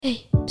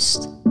Hey,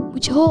 pst,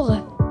 moet je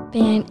horen.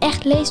 Ben jij een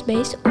echt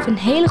leesbeest of een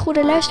hele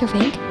goede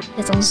luistervink?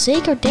 Zet dan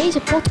zeker deze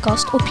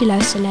podcast op je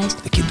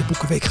luisterlijst. De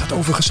Kinderboekenweek gaat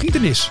over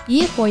geschiedenis.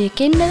 Hier hoor je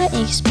kinderen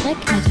in gesprek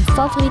met hun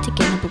favoriete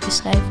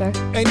kinderboekenschrijver.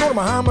 Enorme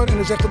hamer en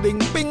dan zegt dat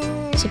ding ping.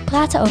 Ze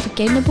praten over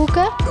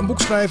kinderboeken. Een boek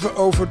schrijven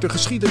over de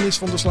geschiedenis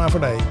van de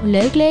slavernij. Hoe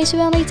leuk lezen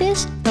wel niet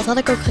is? Dat had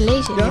ik ook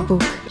gelezen in het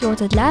boek. Je hoort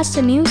het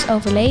laatste nieuws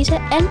over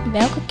lezen en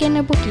welke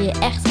kinderboeken je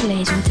echt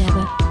gelezen moet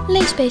hebben.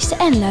 Leesbeesten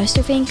en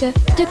luistervinken,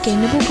 de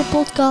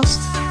Kinderboekenpodcast.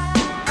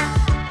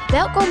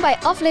 Welkom bij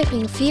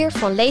aflevering 4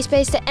 van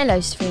Leesbeesten en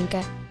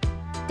Luistervinken.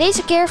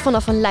 Deze keer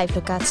vanaf een live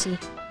locatie.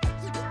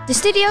 De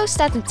studio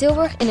staat in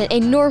Tilburg in een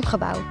enorm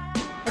gebouw.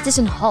 Het is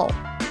een hal,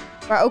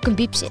 waar ook een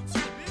biep zit.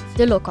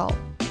 De Lokhal.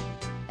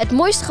 Het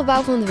mooiste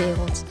gebouw van de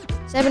wereld.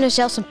 Ze hebben er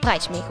zelfs een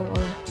prijs mee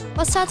gewonnen.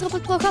 Wat staat er op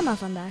het programma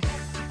vandaag?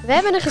 We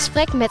hebben een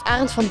gesprek met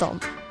Arend van Dam.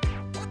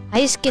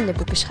 Hij is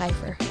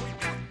kinderboekenschrijver.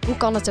 Hoe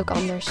kan het ook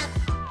anders?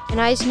 En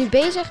hij is nu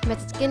bezig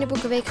met het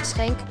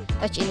Kinderboekenweekgeschenk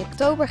dat je in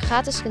oktober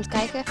gratis kunt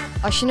kijken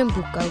als je een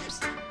boek koopt.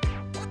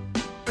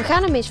 We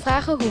gaan hem eens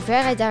vragen hoe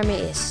ver hij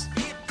daarmee is.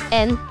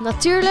 En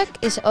natuurlijk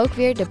is er ook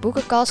weer de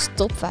boekenkast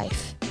top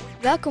 5.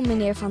 Welkom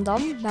meneer Van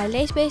Dam bij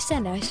Leesbeesten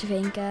en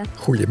Luistervinken.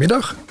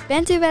 Goedemiddag.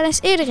 Bent u wel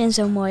eens eerder in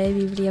zo'n mooie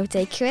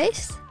bibliotheek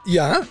geweest?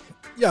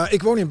 Ja,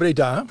 ik woon in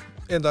Breda.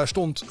 En daar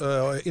stond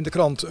in de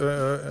krant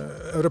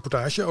een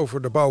reportage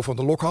over de bouw van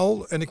de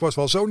Lokhal. En ik was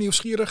wel zo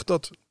nieuwsgierig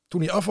dat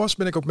toen hij af was,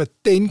 ben ik ook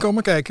meteen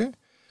komen kijken.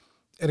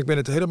 En ik ben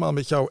het helemaal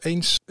met jou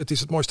eens. Het is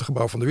het mooiste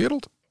gebouw van de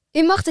wereld.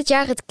 U mag dit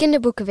jaar het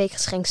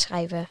Kinderboekenweekgeschenk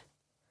schrijven.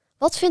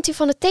 Wat vindt u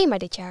van het thema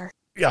dit jaar?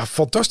 Ja,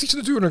 fantastisch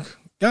natuurlijk.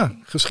 Ja,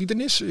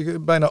 geschiedenis.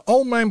 Bijna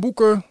al mijn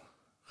boeken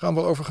gaan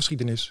wel over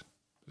geschiedenis.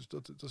 Dus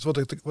dat is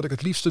wat ik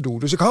het liefste doe.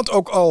 Dus ik had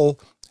ook al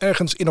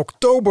ergens in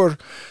oktober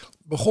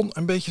begon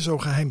een beetje zo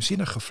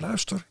geheimzinnig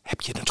gefluister.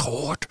 Heb je het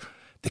gehoord?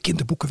 De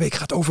Kinderboekenweek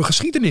gaat over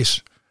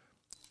geschiedenis.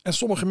 En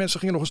sommige mensen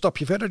gingen nog een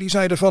stapje verder. Die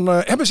zeiden van,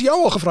 hebben ze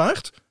jou al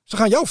gevraagd? Ze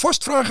gaan jou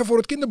vast vragen voor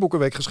het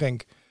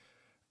Kinderboekenweekgeschenk.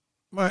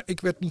 Maar ik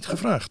werd niet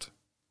gevraagd.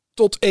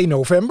 Tot 1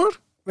 november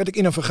werd ik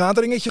in een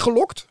vergaderingetje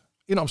gelokt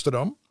in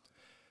Amsterdam.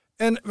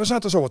 En we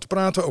zaten zo wat te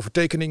praten over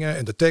tekeningen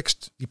en de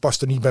tekst. Die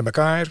paste niet bij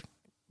elkaar,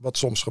 wat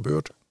soms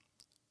gebeurt.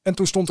 En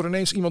toen stond er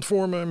ineens iemand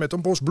voor me met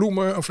een bos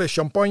bloemen, een fles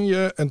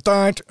champagne, een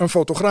taart, een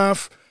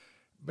fotograaf.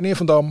 Meneer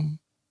Van Dam,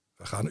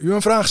 we gaan u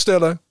een vraag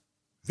stellen.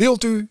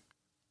 Wilt u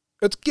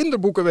het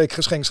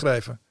Kinderboekenweekgeschenk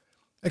schrijven?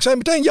 Ik zei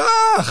meteen,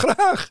 ja,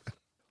 graag.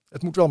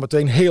 Het moet wel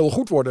meteen heel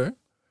goed worden.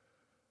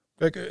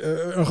 Kijk,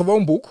 een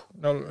gewoon boek.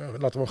 Nou,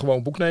 laten we een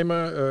gewoon boek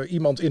nemen.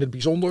 Iemand in het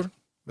bijzonder.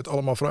 Met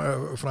allemaal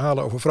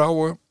verhalen over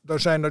vrouwen. Daar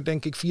zijn er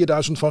denk ik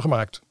 4000 van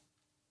gemaakt.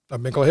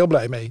 Daar ben ik al heel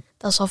blij mee.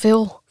 Dat is al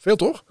veel. Veel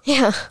toch?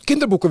 Ja.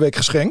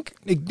 Kinderboekenweekgeschenk.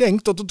 Ik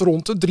denk dat het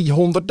rond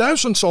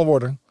de 300.000 zal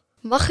worden.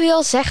 Mag u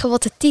al zeggen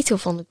wat de titel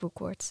van het boek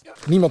wordt? Ja.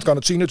 Niemand kan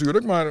het zien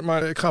natuurlijk,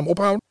 maar ik ga hem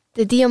ophouden.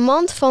 De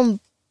diamant van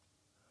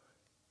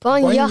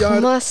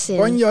Banjar Masin.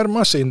 Banjar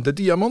Masin, de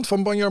diamant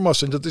van Banjar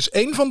Masin. Dat is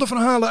één van de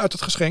verhalen uit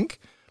het geschenk.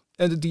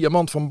 En de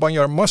diamant van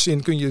Banjar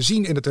Masin kun je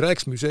zien in het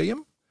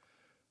Rijksmuseum.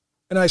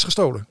 En hij is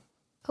gestolen.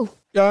 Oh.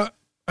 Ja,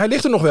 hij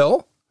ligt er nog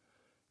wel.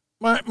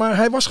 Maar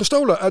hij was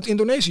gestolen uit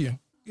Indonesië.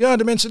 Ja,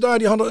 de mensen daar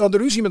die hadden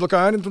ruzie met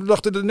elkaar. En toen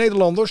dachten de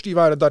Nederlanders, die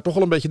waren daar toch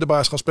al een beetje de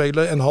baas gaan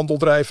spelen. En handel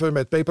drijven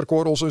met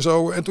peperkorrels en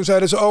zo. En toen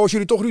zeiden ze, als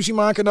jullie toch ruzie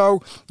maken,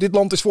 nou, dit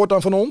land is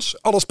voortaan van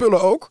ons. Alle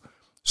spullen ook.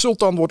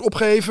 Sultan wordt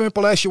opgeheven,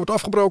 paleisje wordt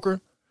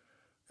afgebroken.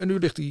 En nu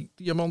ligt die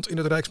diamant in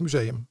het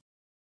Rijksmuseum.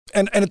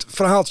 En het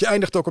verhaaltje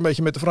eindigt ook een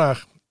beetje met de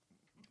vraag,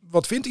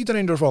 wat vindt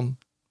iedereen ervan?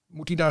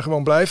 Moet hij daar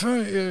gewoon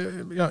blijven?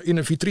 In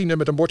een vitrine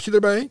met een bordje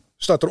erbij.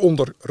 Staat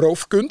eronder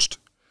roofkunst.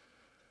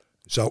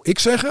 Zou ik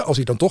zeggen, als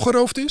hij dan toch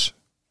geroofd is,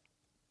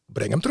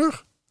 breng hem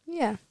terug.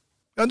 Ja.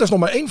 Ja, dat is nog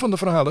maar één van de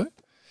verhalen.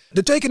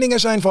 De tekeningen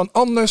zijn van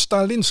Anne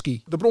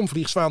Stalinsky. De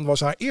Bromvliegzwaan was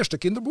haar eerste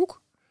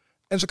kinderboek.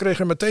 En ze kreeg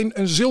er meteen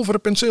een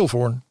zilveren penseel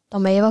voor.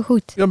 Dan ben je wel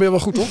goed. Ja, dan ben je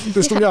wel goed, toch?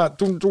 Dus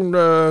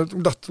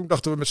toen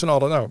dachten we met z'n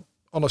allen, nou,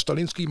 Anne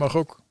Stalinsky mag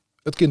ook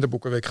het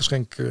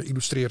Kinderboekenweekgeschenk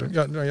illustreren.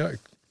 Ja, nou ja,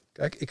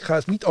 kijk, ik ga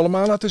het niet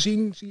allemaal laten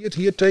zien. Zie je het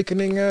hier,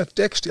 tekeningen,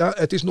 tekst. Ja,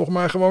 het is nog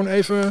maar gewoon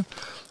even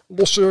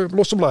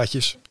losse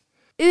blaadjes.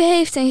 U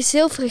heeft een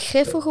zilveren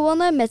griffel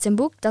gewonnen met een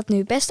boek dat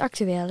nu best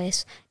actueel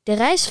is. De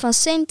reis van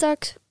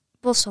Sintax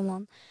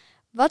Bosselman.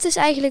 Wat is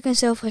eigenlijk een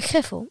zilveren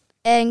griffel?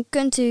 En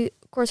kunt u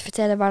kort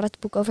vertellen waar het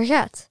boek over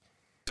gaat?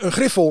 Een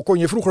griffel kon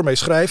je vroeger mee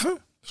schrijven.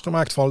 Dat is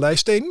gemaakt van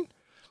leisteen.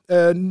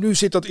 Nu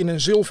zit dat in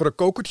een zilveren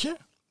kokertje.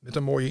 Met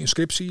een mooie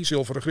inscriptie.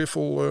 Zilveren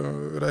griffel,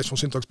 reis van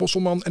Sintax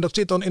Bosselman. En dat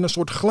zit dan in een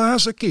soort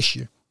glazen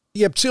kistje.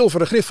 Je hebt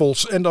zilveren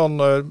griffels en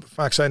dan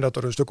vaak zijn dat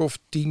er een stuk of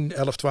 10,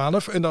 11,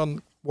 12. En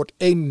dan wordt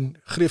één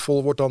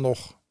griffel dan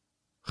nog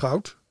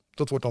goud.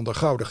 Dat wordt dan de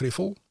gouden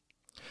griffel.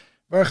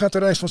 Waar gaat de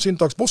reis van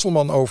Sintax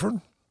Bosselman over?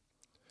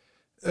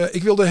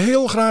 Ik wilde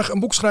heel graag een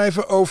boek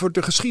schrijven over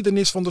de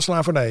geschiedenis van de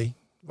slavernij.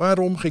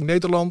 Waarom ging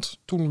Nederland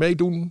toen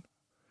meedoen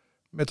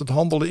met het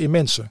handelen in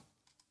mensen?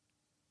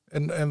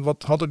 En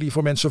wat hadden die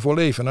voor mensen voor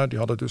leven? Nou, die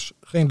hadden dus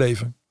geen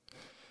leven.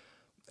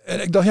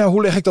 En ik dacht,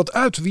 hoe leg ik dat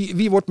uit?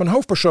 Wie wordt mijn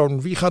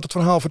hoofdpersoon? Wie gaat het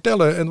verhaal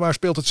vertellen en waar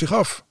speelt het zich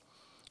af?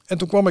 En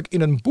toen kwam ik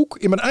in een boek,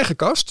 in mijn eigen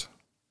kast,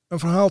 een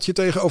verhaaltje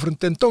tegen over een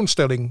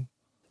tentoonstelling.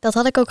 Dat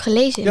had ik ook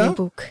gelezen in Ja? een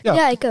boek.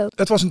 Ja, ik ook.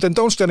 Het was een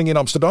tentoonstelling in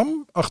Amsterdam,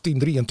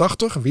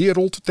 1883,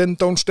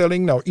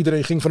 wereldtentoonstelling. Nou,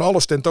 iedereen ging van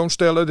alles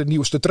tentoonstellen. De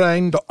nieuwste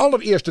trein, de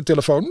allereerste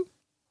telefoon.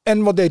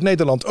 En wat deed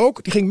Nederland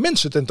ook? Die ging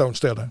mensen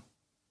tentoonstellen.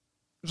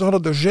 Ze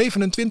hadden er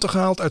 27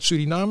 gehaald uit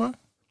Suriname.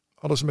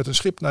 Hadden ze met een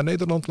schip naar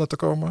Nederland laten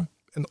komen.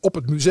 En op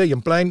het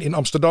Museumplein in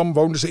Amsterdam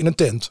woonden ze in een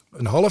tent.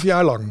 Een half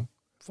jaar lang.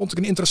 Vond ik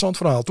een interessant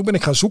verhaal. Toen ben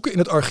ik gaan zoeken in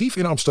het archief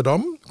in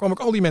Amsterdam. Kwam ik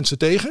al die mensen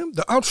tegen.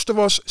 De oudste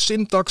was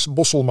Syntax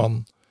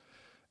Bosselman.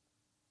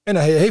 En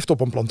hij heeft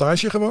op een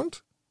plantage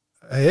gewoond.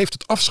 Hij heeft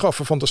het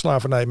afschaffen van de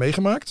slavernij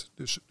meegemaakt.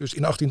 Dus in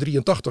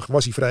 1883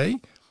 was hij vrij.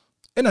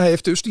 En hij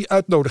heeft dus die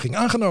uitnodiging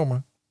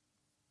aangenomen.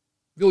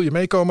 Wil je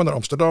meekomen naar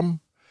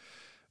Amsterdam?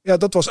 Ja,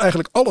 dat was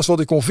eigenlijk alles wat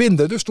ik kon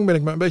vinden. Dus toen ben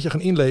ik me een beetje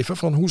gaan inleven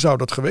van hoe zou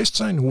dat geweest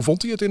zijn? Hoe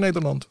vond hij het in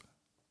Nederland?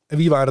 En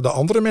wie waren de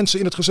andere mensen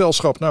in het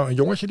gezelschap? Nou, een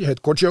jongetje, die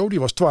heet Kortjo, die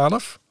was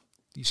 12.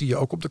 Die zie je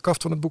ook op de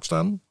kaft van het boek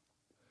staan.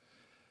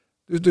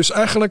 Dus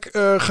eigenlijk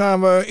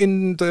gaan we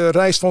in de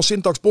reis van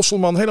Syntax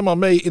Bosselman helemaal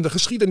mee in de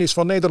geschiedenis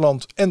van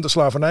Nederland en de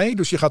slavernij.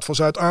 Dus je gaat van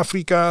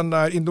Zuid-Afrika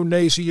naar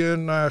Indonesië,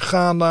 naar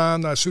Ghana,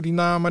 naar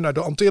Suriname, naar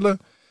de Antillen.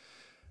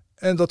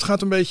 En dat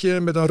gaat een beetje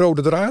met een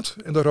rode draad.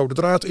 En de rode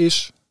draad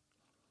is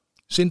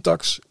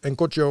Syntax en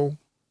Kortjo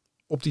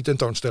op die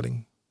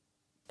tentoonstelling.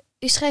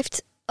 U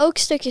schrijft ook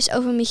stukjes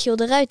over Michiel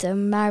de Ruiter,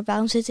 maar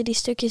waarom zitten die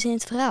stukjes in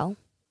het verhaal?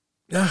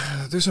 Ja,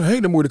 het is een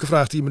hele moeilijke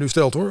vraag die je me nu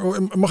stelt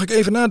hoor. Mag ik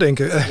even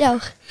nadenken? Ja,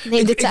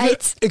 neem de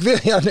tijd.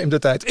 Neem de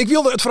tijd. Ik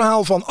wilde het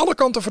verhaal van alle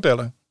kanten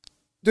vertellen.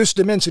 Dus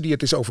de mensen die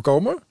het is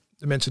overkomen.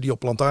 De mensen die op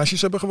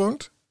plantages hebben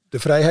gewoond. De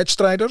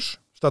vrijheidsstrijders. Er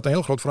staat een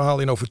heel groot verhaal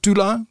in over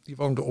Tula. Die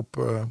woonde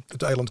op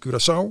het eiland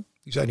Curaçao.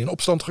 Die zijn in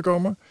opstand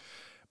gekomen.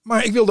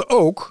 Maar ik wilde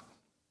ook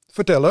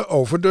vertellen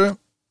over de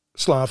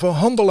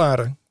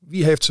slavenhandelaren.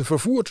 Wie heeft ze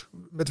vervoerd?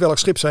 Met welk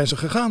schip zijn ze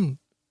gegaan?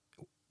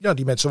 Ja,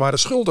 die mensen waren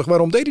schuldig.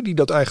 Waarom deden die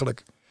dat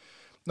eigenlijk?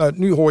 Nou,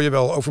 nu hoor je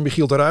wel over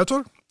Michiel de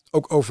Ruiter.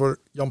 Ook over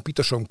Jan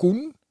Pieterszoon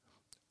Koen.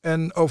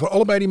 En over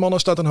allebei die mannen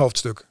staat een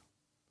hoofdstuk.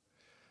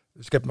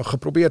 Dus ik heb me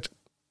geprobeerd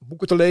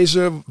boeken te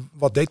lezen.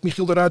 Wat deed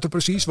Michiel de Ruiter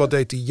precies? Wat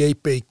deed die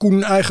J.P.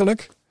 Koen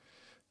eigenlijk?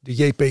 De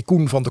J.P.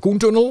 Koen van de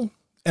Koentunnel.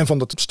 En van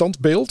het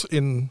standbeeld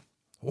in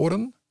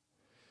Hoorn.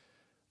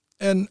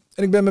 En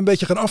ik ben me een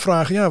beetje gaan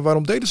afvragen, ja,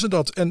 waarom deden ze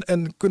dat?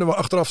 En kunnen we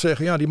achteraf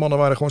zeggen, ja, die mannen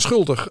waren gewoon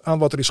schuldig aan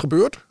wat er is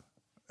gebeurd.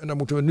 En daar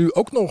moeten we nu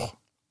ook nog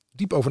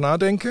diep over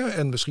nadenken.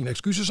 En misschien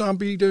excuses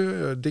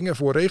aanbieden, dingen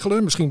voor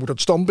regelen. Misschien moet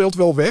het standbeeld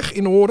wel weg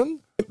in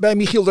Hoorn. Bij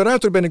Michiel de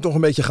Ruiter ben ik nog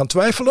een beetje gaan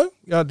twijfelen.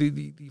 Ja,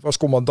 die was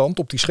commandant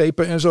op die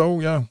schepen en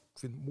zo. Ja, ik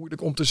vind het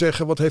moeilijk om te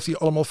zeggen, wat heeft hij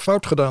allemaal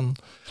fout gedaan?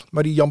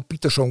 Maar die Jan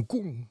Pieterszoon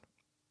Koen,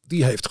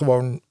 die heeft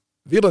gewoon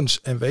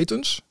willens en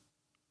wetens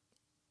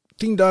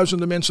 10.000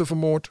 mensen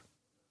vermoord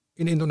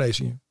in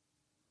Indonesië.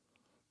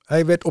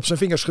 Hij werd op zijn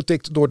vingers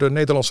getikt door de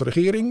Nederlandse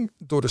regering,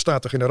 door de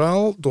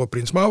Staten-Generaal, door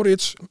prins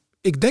Maurits.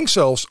 Ik denk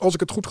zelfs, als ik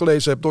het goed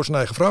gelezen heb, door zijn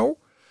eigen vrouw.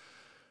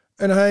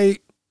 En hij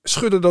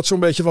schudde dat zo'n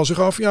beetje van zich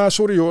af. Ja,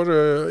 sorry hoor,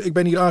 ik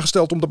ben hier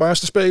aangesteld om de baas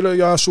te spelen.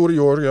 Ja, sorry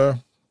hoor,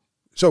 ja.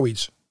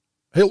 Zoiets.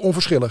 Heel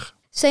onverschillig.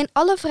 Zijn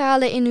alle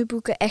verhalen in uw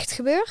boeken echt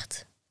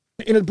gebeurd?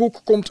 In het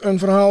boek komt een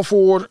verhaal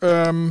voor...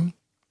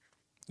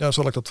 ja,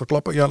 zal ik dat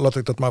verklappen? Ja, laat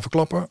ik dat maar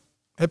verklappen.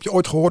 Heb je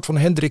ooit gehoord van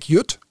Hendrik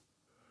Jut?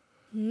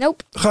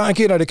 Nope. Ga een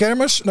keer naar de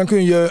kermis, dan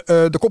kun je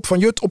de kop van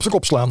Jut op zijn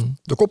kop slaan.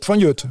 De kop van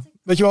Jut.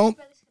 Weet je wel?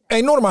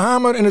 Enorme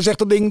hamer en dan zegt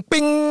dat ding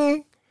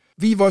ping.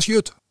 Wie was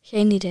Jut?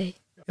 Geen idee.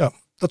 Ja,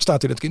 dat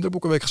staat in het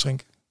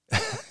kinderboekenweekgeschenk.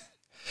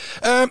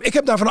 Ik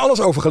heb daar van alles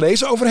over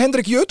gelezen, over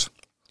Hendrik Jut.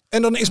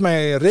 En dan is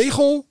mijn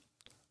regel,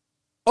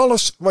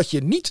 alles wat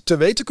je niet te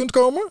weten kunt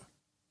komen,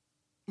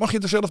 mag je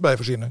er zelf bij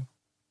verzinnen.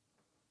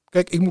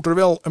 Kijk, ik moet er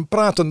wel een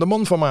pratende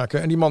man van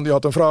maken. En die man die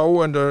had een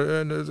vrouw en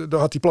daar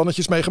had hij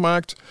plannetjes mee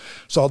gemaakt.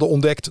 Ze hadden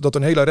ontdekt dat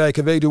een hele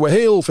rijke weduwe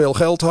heel veel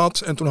geld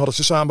had. En toen hadden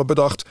ze samen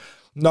bedacht,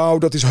 nou,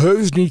 dat is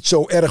heus niet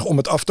zo erg om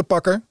het af te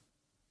pakken.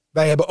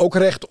 Wij hebben ook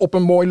recht op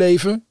een mooi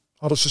leven,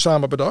 hadden ze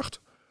samen bedacht.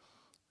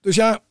 Dus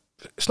ja,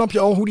 snap je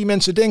al hoe die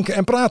mensen denken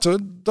en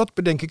praten? Dat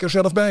bedenk ik er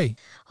zelf bij.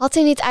 Had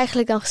u niet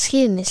eigenlijk dan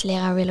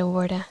geschiedenisleraar willen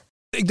worden?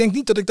 Ik denk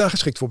niet dat ik daar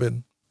geschikt voor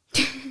ben.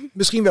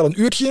 Misschien wel een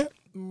uurtje,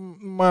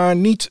 maar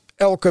niet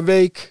elke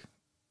week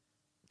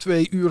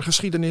 2 uur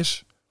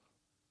geschiedenis.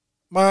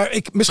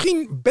 Maar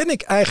misschien ben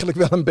ik eigenlijk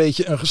wel een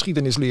beetje een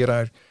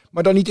geschiedenisleraar.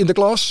 Maar dan niet in de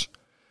klas,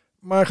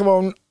 maar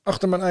gewoon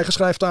achter mijn eigen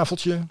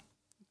schrijftafeltje.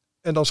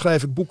 En dan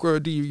schrijf ik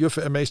boeken die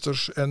juffen en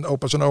meesters en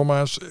opa's en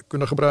oma's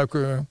kunnen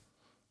gebruiken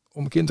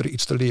om kinderen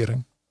iets te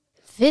leren.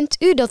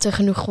 Vindt u dat er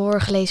genoeg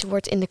gehoor gelezen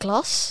wordt in de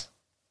klas?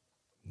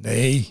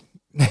 Nee.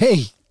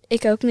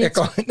 Ik ook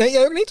niet. Nee,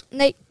 jij ook niet?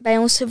 Nee, bij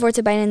ons wordt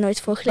er bijna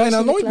nooit voor gelezen. Bijna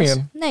in de nooit klas.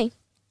 meer? Nee.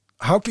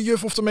 Houdt de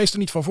juf of de meester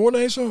niet van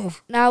voorlezen?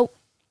 Of? Nou,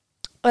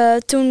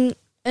 toen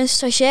een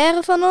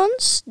stagiaire van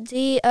ons,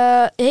 die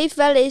heeft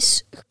wel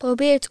eens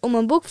geprobeerd om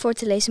een boek voor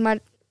te lezen. Maar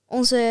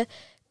onze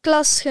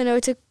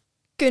klasgenoten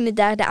kunnen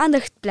daar de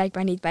aandacht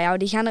blijkbaar niet bij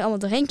houden. Die gaan er allemaal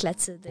doorheen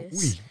kletsen.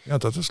 Dus. Oei, ja,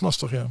 dat is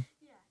lastig, ja.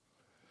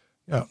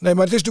 Ja, nee,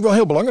 maar het is natuurlijk wel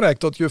heel belangrijk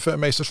dat juffen en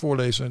meesters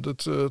voorlezen.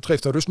 Het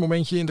geeft een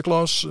rustmomentje in de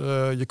klas.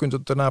 Je kunt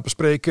het daarna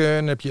bespreken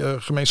en heb je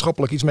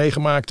gemeenschappelijk iets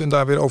meegemaakt en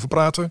daar weer over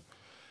praten.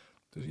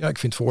 Dus ja, ik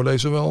vind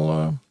voorlezen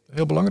wel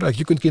heel belangrijk.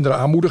 Je kunt kinderen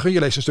aanmoedigen, je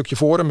leest een stukje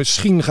voor en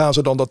misschien gaan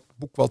ze dan dat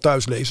boek wel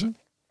thuis lezen.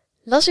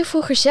 Las u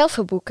vroeger zelf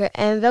veel boeken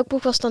en welk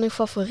boek was dan uw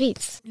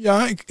favoriet?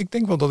 Ja, ik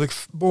denk wel dat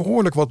ik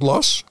behoorlijk wat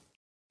las.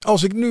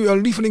 Als ik nu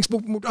een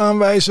lievelingsboek moet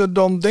aanwijzen,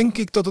 dan denk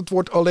ik dat het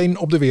wordt Alleen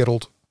op de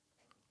wereld.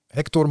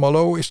 Hector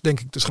Malot is denk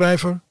ik de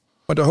schrijver.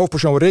 Maar de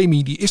hoofdpersoon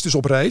Remy die is dus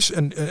op reis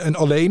en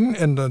alleen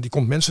en die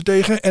komt mensen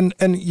tegen.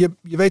 En je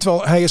weet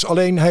wel, hij is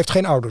alleen, hij heeft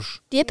geen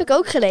ouders. Die heb ik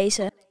ook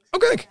gelezen. Oh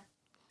kijk,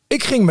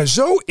 ik ging me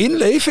zo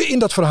inleven in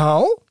dat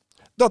verhaal,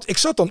 dat ik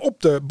zat dan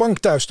op de bank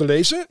thuis te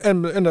lezen.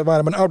 En er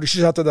waren mijn ouders,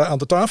 die zaten daar aan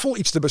de tafel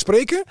iets te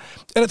bespreken.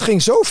 En het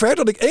ging zo ver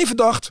dat ik even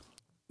dacht,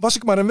 was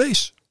ik maar een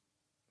wees.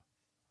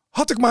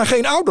 Had ik maar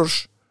geen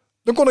ouders.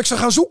 Dan kon ik ze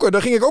gaan zoeken.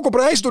 Dan ging ik ook op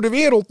reis door de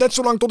wereld, net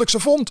zolang tot ik ze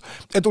vond.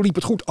 En toen liep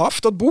het goed af,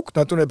 dat boek.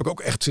 Nou, toen heb ik ook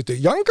echt zitten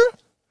janken.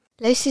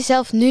 Leest u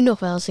zelf nu nog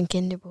wel eens een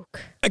kinderboek?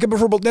 Ik heb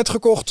bijvoorbeeld net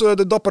gekocht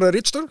De Dappere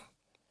Ridster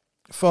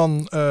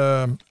van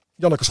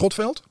Janneke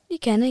Schotveld. Die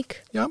ken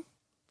ik.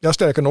 Ja,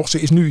 sterker nog,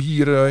 ze is nu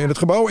hier in het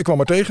gebouw. Ik kwam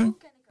haar tegen.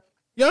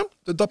 Ja,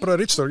 De Dappere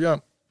Ridster,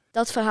 ja.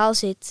 Dat verhaal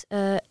zit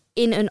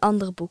in een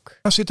ander boek.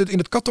 Zit het in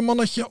het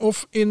kattenmannetje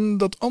of in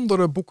dat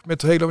andere boek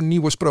met hele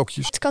nieuwe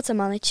sprookjes? Het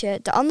kattenmannetje.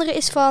 De andere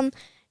is van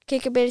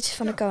Kikkerbilletjes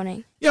van de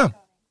Koning. Ja,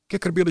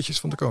 Kikkerbilletjes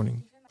van de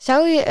Koning.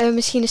 Zou u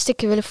misschien een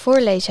stukje willen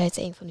voorlezen uit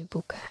een van uw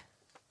boeken?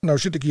 Nou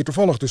zit ik hier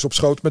toevallig dus op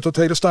schoot met dat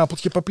hele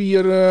stapeltje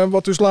papier,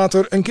 wat dus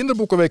later een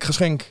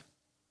kinderboekenweekgeschenk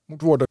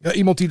moet worden. Ja,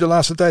 iemand die de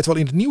laatste tijd wel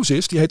in het nieuws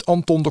is, die heet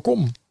Anton de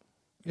Kom.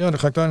 Ja, dan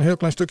ga ik daar een heel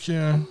klein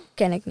stukje...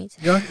 Ken ik niet.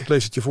 Ja, ik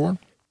lees het je voor.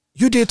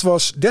 Judith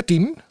was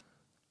 13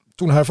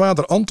 toen haar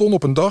vader Anton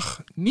op een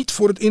dag niet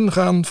voor het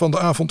ingaan van de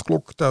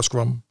avondklok thuis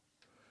kwam.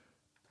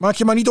 Maak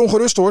je maar niet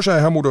ongerust hoor, zei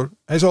haar moeder.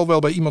 Hij zal wel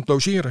bij iemand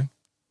logeren.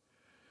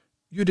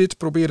 Judith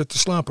probeerde te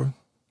slapen.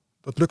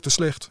 Dat lukte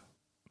slecht.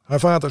 Haar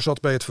vader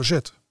zat bij het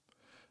verzet.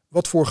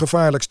 Wat voor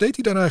gevaarlijks deed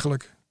hij daar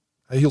eigenlijk?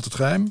 Hij hield het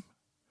geheim.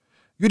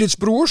 Judiths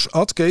broers,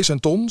 Ad, Kees en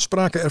Ton,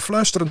 spraken er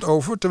fluisterend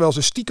over terwijl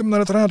ze stiekem naar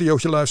het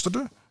radiootje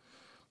luisterden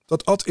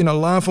dat Ad in een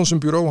la van zijn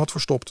bureau had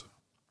verstopt.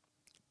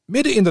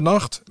 Midden in de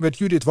nacht werd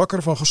Judith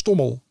wakker van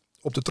gestommel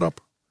op de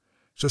trap.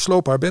 Ze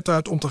sloop haar bed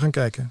uit om te gaan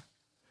kijken.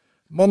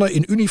 Mannen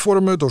in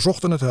uniformen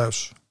doorzochten het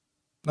huis.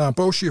 Na een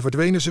poosje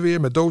verdwenen ze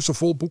weer met dozen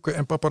vol boeken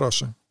en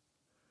paparassen.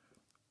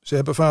 Ze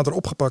hebben vader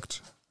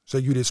opgepakt,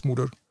 zei Judiths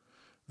moeder.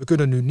 We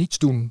kunnen nu niets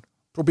doen.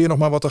 Probeer nog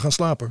maar wat te gaan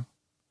slapen.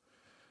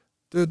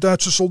 De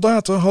Duitse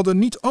soldaten hadden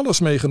niet alles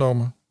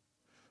meegenomen.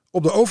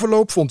 Op de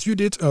overloop vond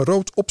Judith een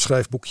rood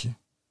opschrijfboekje.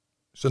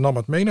 Ze nam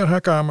het mee naar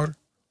haar kamer,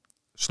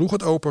 sloeg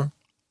het open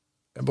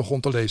en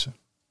begon te lezen.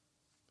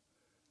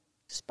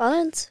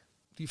 Spannend.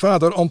 Die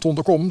vader, Anton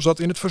de Kom, zat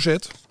in het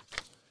verzet.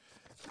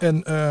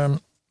 En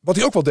wat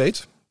hij ook wel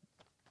deed,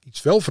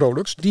 iets wel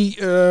vrolijks, die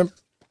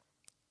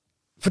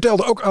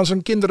vertelde ook aan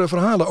zijn kinderen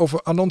verhalen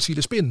over Anansi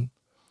de Spin.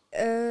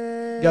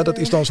 Ja, dat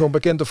is dan zo'n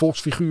bekende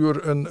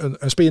volksfiguur.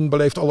 Een spin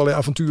beleeft allerlei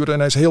avonturen en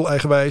hij is heel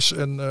eigenwijs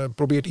en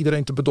probeert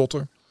iedereen te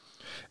bedotten.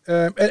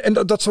 En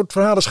dat soort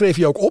verhalen schreef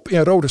hij ook op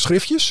in rode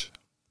schriftjes.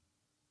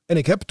 En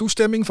ik heb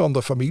toestemming van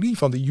de familie,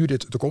 van die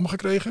Judith de Kom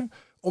gekregen,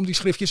 om die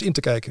schriftjes in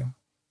te kijken.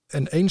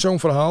 En één zo'n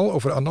verhaal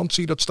over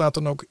Anansi, dat staat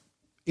dan ook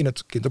in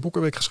het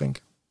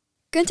kinderboekenweekgeschenk.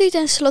 Kunt u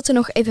tenslotte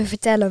nog even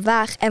vertellen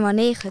waar en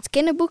wanneer het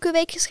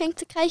kinderboekenweekgeschenk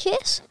te krijgen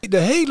is? De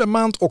hele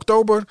maand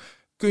oktober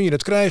kun je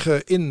het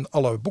krijgen in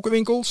alle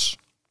boekenwinkels.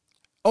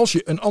 Als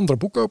je een ander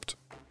boek koopt,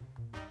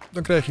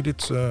 dan krijg je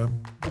dit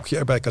boekje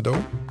erbij cadeau.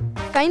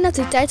 Fijn dat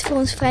u tijd voor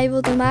ons vrij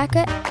wilde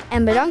maken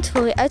en bedankt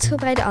voor uw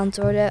uitgebreide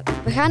antwoorden.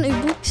 We gaan uw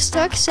boek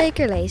straks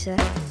zeker lezen.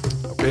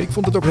 Oké, ik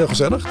vond het ook heel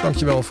gezellig.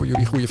 Dankjewel voor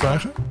jullie goede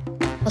vragen.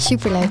 Was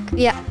superleuk.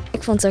 Ja,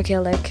 ik vond het ook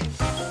heel leuk.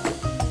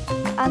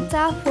 Aan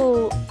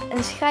tafel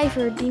een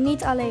schrijver die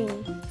niet alleen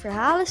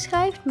verhalen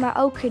schrijft, maar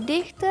ook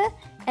gedichten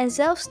en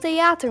zelfs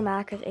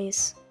theatermaker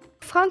is.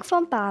 Frank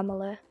van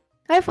Pamelen.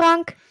 Hoi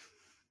Frank.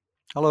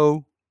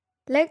 Hallo.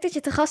 Leuk dat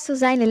je te gast wil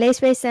zijn in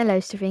Leesbeesten en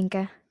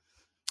Luistervinken.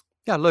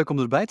 Ja, leuk om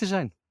erbij te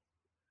zijn.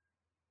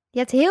 Je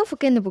hebt heel veel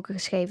kinderboeken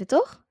geschreven,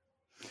 toch?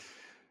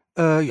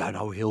 Ja,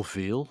 nou heel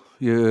veel.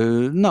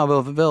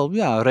 Wel,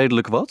 ja,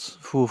 redelijk wat.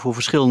 Voor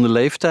verschillende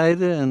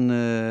leeftijden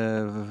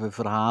en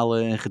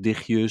verhalen en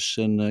gedichtjes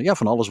en ja,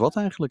 van alles wat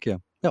eigenlijk, ja.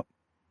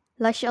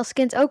 Las je als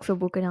kind ook veel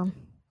boeken dan?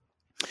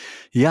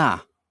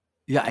 Ja,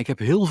 ik heb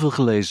heel veel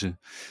gelezen.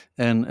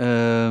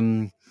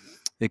 En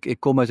ik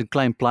kom uit een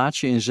klein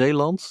plaatsje in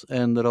Zeeland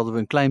en daar hadden we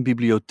een klein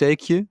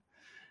bibliotheekje.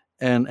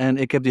 En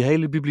ik heb die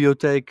hele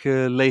bibliotheek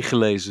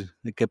leeggelezen.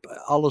 Ik heb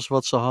alles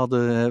wat ze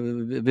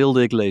hadden,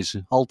 wilde ik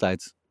lezen.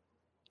 Altijd.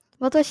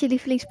 Wat was je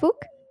lievelingsboek?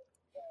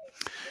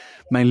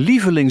 Mijn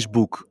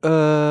lievelingsboek?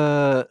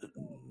 Er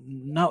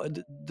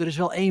is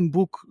wel één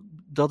boek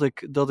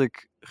dat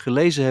ik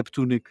gelezen heb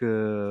toen ik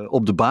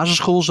op de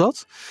basisschool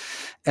zat.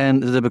 En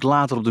dat heb ik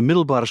later op de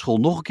middelbare school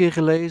nog een keer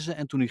gelezen.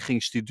 En toen ik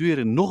ging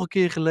studeren nog een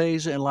keer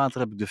gelezen. En later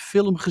heb ik de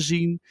film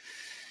gezien.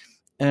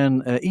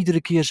 En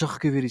iedere keer zag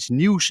ik er weer iets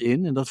nieuws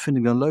in. En dat vind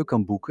ik dan leuk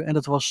aan boeken. En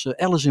dat was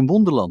Alice in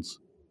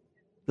Wonderland.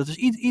 Dat is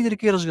iedere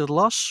keer als ik dat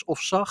las of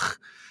zag,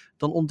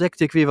 dan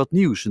ontdekte ik weer wat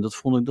nieuws. En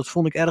dat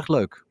vond ik erg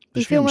leuk. Die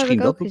Dus film heb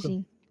ik ook boek.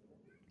 gezien.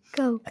 Ik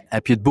ook.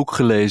 Heb je het boek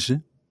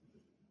gelezen?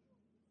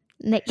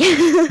 Nee.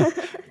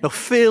 Nog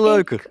veel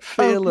leuker.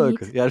 Veel ook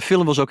leuker. niet. Ja, de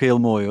film was ook heel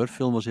mooi hoor. De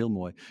film was heel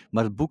mooi.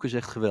 Maar het boek is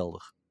echt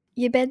geweldig.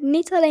 Je bent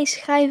niet alleen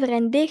schrijver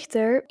en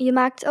dichter, je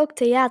maakt ook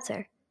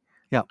theater.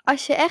 Ja.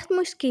 Als je echt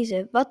moest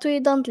kiezen, wat doe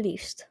je dan het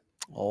liefst?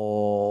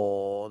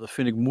 Oh, dat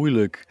vind ik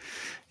moeilijk.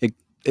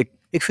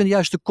 Ik vind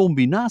juist de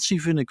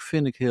combinatie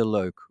vind ik heel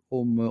leuk.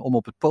 Om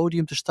op het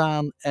podium te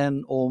staan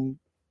en om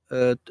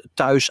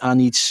thuis aan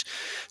iets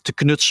te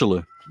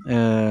knutselen.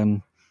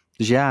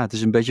 Dus ja, het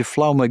is een beetje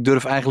flauw, maar ik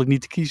durf eigenlijk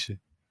niet te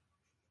kiezen.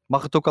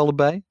 Mag het ook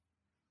allebei?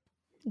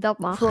 Dat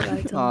mag.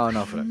 Vooruit dan. Oh,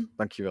 nou vooruit.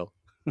 Dankjewel.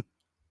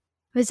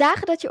 We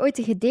zagen dat je ooit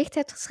een gedicht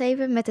hebt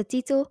geschreven met de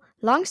titel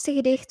Langste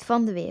gedicht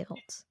van de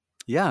wereld.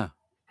 Ja,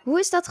 Hoe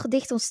is dat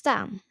gedicht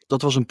ontstaan?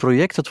 dat was een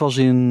project, dat was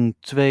in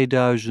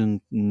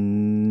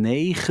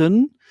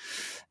 2009.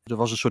 Dat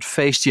was een soort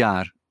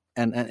feestjaar.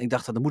 En ik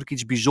dacht, dan moet ik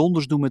iets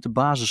bijzonders doen met de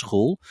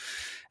basisschool.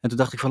 En toen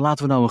dacht ik van,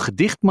 laten we nou een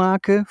gedicht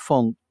maken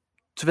van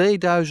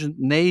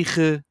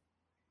 2009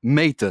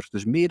 meter.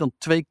 Dus meer dan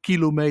 2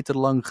 kilometer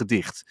lang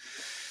gedicht.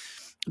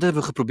 Dat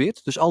hebben we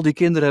geprobeerd. Dus al die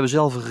kinderen hebben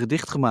zelf een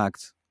gedicht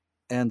gemaakt.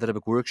 En daar heb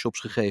ik workshops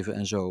gegeven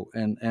en zo.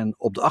 En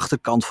op de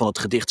achterkant van het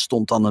gedicht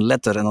stond dan een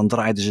letter. En dan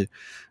draaiden ze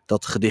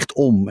dat gedicht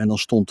om. En dan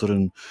stond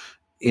er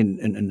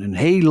een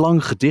heel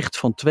lang gedicht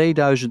van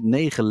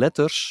 2009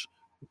 letters.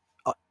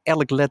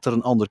 Elk letter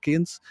een ander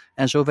kind.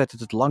 En zo werd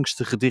het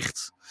langste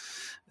gedicht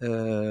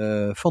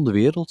van de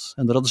wereld.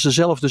 En daar hadden ze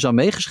zelf dus aan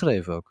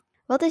meegeschreven ook.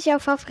 Wat is jouw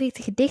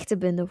favoriete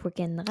gedichtenbundel voor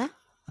kinderen?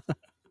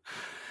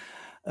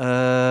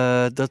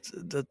 Daar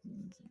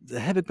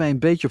heb ik mij een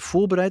beetje op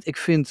voorbereid.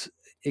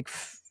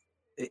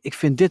 Ik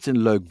vind dit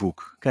een leuk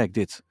boek. Kijk,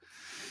 dit.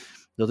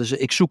 Dat is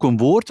Ik zoek een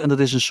woord. En dat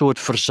is een soort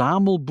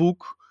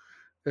verzamelboek.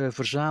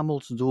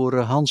 Verzameld door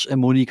Hans en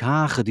Monique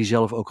Hagen. Die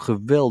zelf ook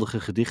geweldige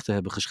gedichten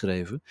hebben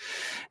geschreven.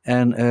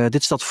 En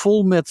dit staat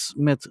vol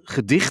met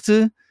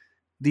gedichten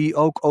die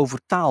ook over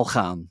taal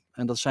gaan.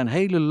 En dat zijn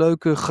hele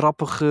leuke,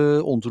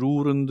 grappige,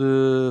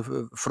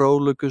 ontroerende,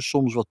 vrolijke,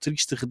 soms wat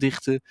trieste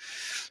gedichten.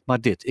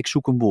 Maar dit, Ik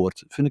zoek een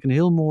woord, vind ik een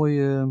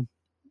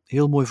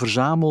heel mooi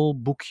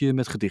verzamelboekje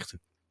met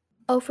gedichten.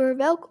 Over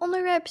welk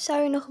onderwerp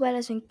zou je nog wel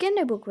eens een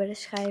kinderboek willen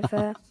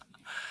schrijven?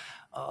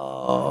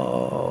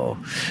 Oh,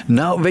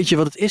 nou weet je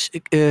wat het is?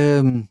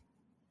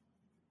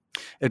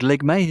 Het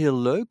leek mij heel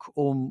leuk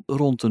om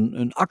rond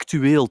een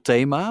actueel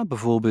thema,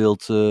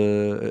 bijvoorbeeld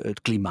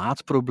het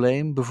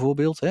klimaatprobleem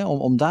bijvoorbeeld, hè,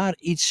 om daar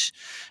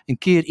een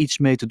keer iets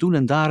mee te doen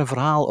en daar een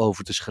verhaal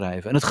over te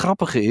schrijven. En het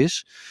grappige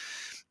is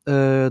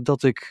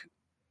dat ik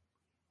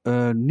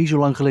niet zo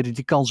lang geleden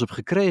die kans heb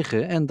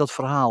gekregen en dat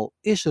verhaal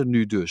is er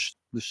nu dus.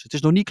 Dus het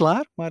is nog niet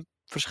klaar, maar het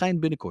verschijnt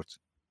binnenkort.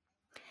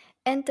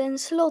 En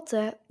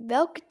tenslotte,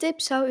 welke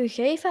tip zou u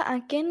geven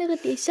aan kinderen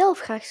die zelf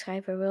graag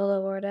schrijver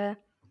willen worden?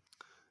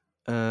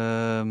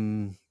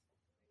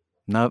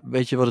 Nou,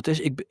 weet je wat het is?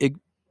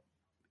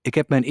 Ik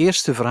heb mijn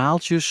eerste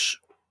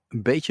verhaaltjes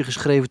een beetje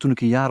geschreven toen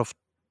ik een jaar of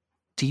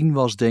 10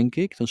 was, denk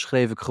ik. Dan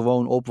schreef ik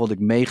gewoon op wat ik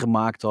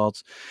meegemaakt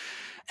had.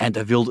 En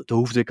daar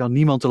hoefde ik aan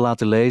niemand te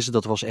laten lezen.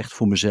 Dat was echt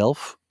voor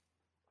mezelf.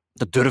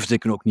 Dat durfde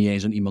ik ook niet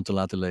eens aan iemand te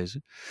laten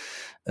lezen.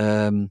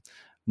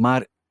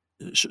 Maar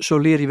zo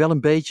leer je wel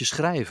een beetje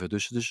schrijven.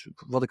 Dus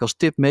wat ik als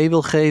tip mee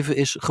wil geven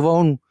is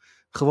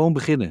gewoon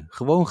beginnen.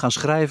 Gewoon gaan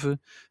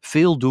schrijven,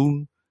 veel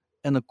doen.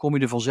 En dan kom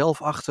je er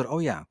vanzelf achter,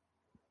 oh ja,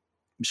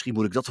 misschien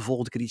moet ik dat de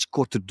volgende keer iets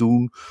korter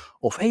doen.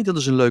 Of hé, dat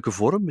is een leuke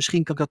vorm,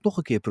 misschien kan ik dat nog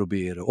een keer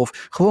proberen.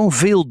 Of gewoon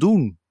veel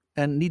doen.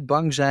 En niet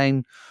bang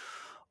zijn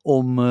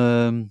om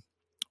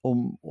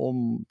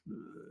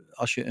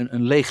als je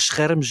een leeg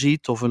scherm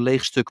ziet of een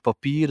leeg stuk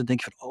papier, dan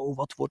denk je van, oh,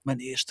 wat wordt mijn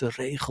eerste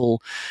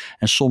regel?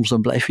 En soms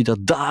dan blijf je daar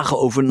dagen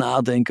over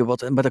nadenken,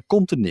 maar daar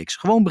komt er niks.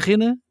 Gewoon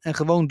beginnen en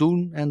gewoon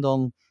doen. En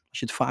dan, als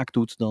je het vaak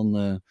doet,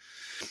 dan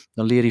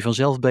leer je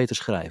vanzelf beter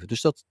schrijven.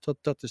 Dus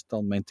dat is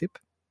dan mijn tip.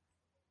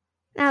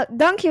 Nou,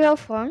 dankjewel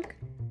Frank.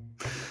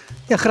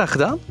 Ja, graag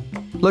gedaan.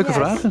 Leuke Yes.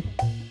 vragen.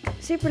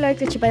 Superleuk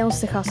dat je bij ons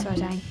te gast zou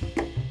zijn.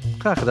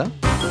 Graag gedaan.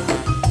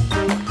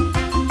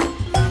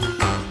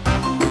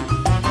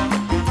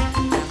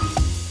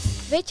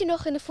 Weet je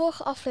nog in de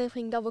vorige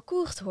aflevering dat we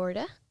Koert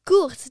hoorden?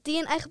 Koert, die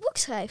een eigen boek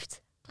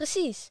schrijft.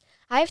 Precies.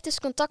 Hij heeft dus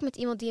contact met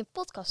iemand die een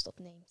podcast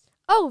opneemt.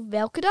 Oh,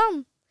 welke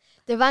dan?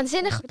 De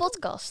Waanzinnige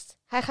Podcast.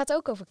 Hij gaat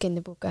ook over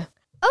kinderboeken.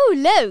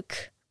 Oh,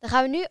 leuk! Dan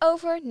gaan we nu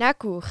over naar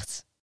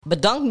Koert.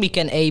 Bedankt Mieke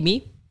en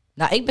Amy.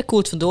 Nou, ik ben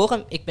Koert van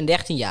Doren, ik ben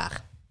 13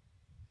 jaar.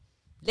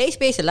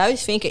 Leesbeest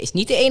Luidersvinken is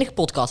niet de enige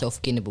podcast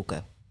over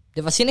kinderboeken.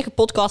 De Waanzinnige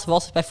Podcast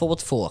was er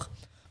bijvoorbeeld voor.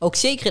 Ook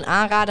zeker een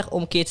aanrader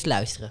om een keer te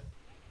luisteren.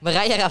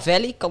 Marija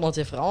Ravelli kan ons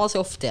er van alles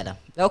over vertellen.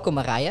 Welkom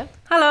Marija.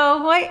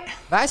 Hallo, hoi.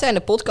 Wij zijn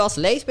de podcast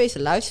Leesbeest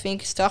en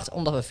Luistervinken gestart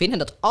omdat we vinden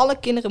dat alle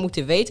kinderen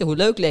moeten weten hoe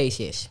leuk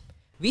lezen is.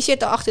 Wie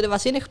zit er achter de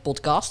Waanzinnige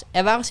podcast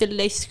en waarom is de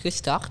lees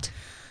gestart?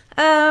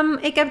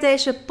 Ik heb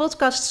deze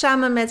podcast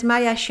samen met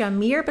Maya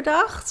Shamir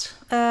bedacht.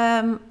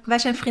 Wij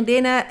zijn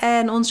vriendinnen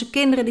en onze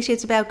kinderen die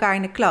zitten bij elkaar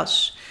in de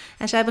klas.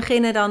 En zij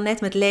beginnen dan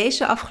net met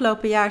lezen.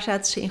 Afgelopen jaar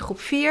zaten ze in groep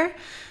 4.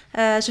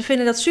 Ze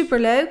vinden dat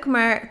superleuk,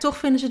 maar toch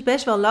vinden ze het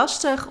best wel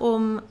lastig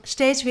om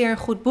steeds weer een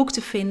goed boek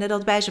te vinden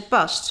dat bij ze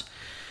past.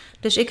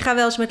 Dus ik ga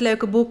wel eens met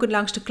leuke boeken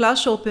langs de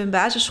klassen op hun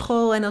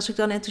basisschool. En als ik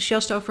dan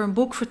enthousiast over een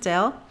boek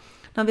vertel,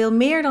 dan wil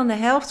meer dan de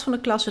helft van de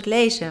klas het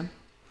lezen.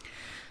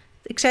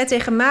 Ik zei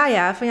tegen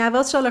Maya van ja,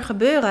 wat zal er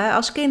gebeuren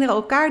als kinderen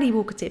elkaar die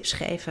boekentips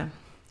geven?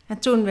 En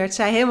toen werd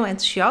zij helemaal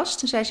enthousiast.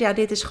 Toen zei ze, ja,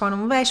 dit is gewoon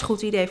een onwijs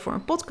goed idee voor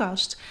een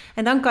podcast.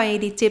 En dan kan je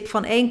die tip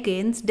van 1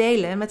 kind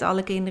delen met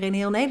alle kinderen in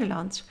heel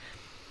Nederland.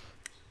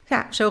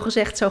 Ja, zo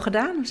gezegd, zo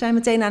gedaan. We zijn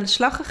meteen aan de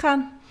slag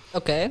gegaan.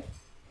 Oké.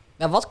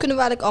 Nou, wat kunnen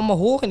we eigenlijk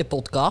allemaal horen in de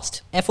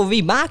podcast? En voor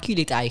wie maken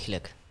jullie het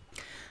eigenlijk?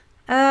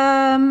 Het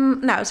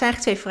zijn eigenlijk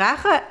 2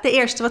 vragen. De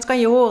eerste, wat kan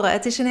je horen?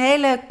 Het is een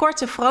hele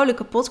korte,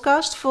 vrolijke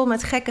podcast, vol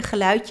met gekke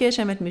geluidjes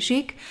en met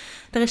muziek.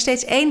 Er is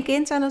steeds 1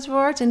 kind aan het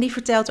woord en die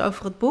vertelt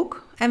over het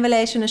boek. En we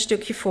lezen een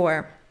stukje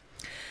voor.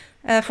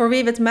 Voor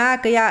wie we het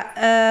maken,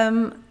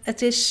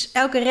 het is,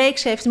 elke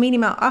reeks heeft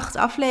minimaal 8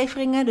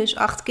 afleveringen, dus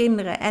 8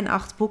 kinderen en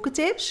 8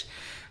 boekentips.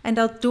 En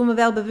dat doen we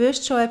wel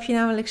bewust. Zo heb je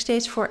namelijk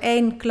steeds voor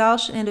 1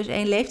 klas en dus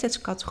 1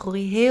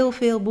 leeftijdscategorie heel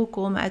veel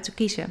boeken om uit te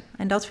kiezen.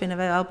 En dat vinden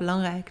wij wel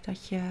belangrijk,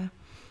 dat je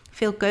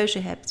veel keuze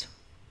hebt.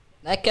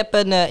 Nou,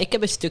 ik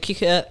heb een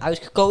stukje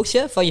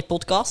uitgekozen van je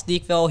podcast die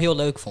ik wel heel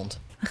leuk vond.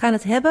 We gaan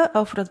het hebben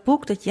over dat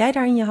boek dat jij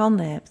daar in je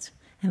handen hebt.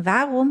 En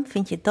waarom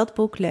vind je dat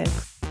boek leuk?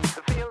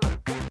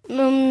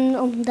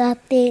 Omdat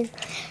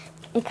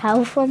ik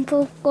hou van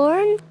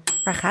popcorn.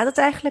 Waar gaat het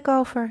eigenlijk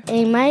over?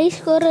 Een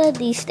meisje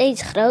die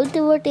steeds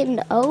groter wordt in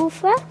de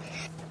oven.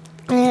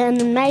 En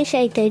een meisje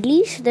heet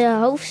Elise, de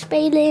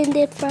hoofdspeler in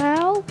dit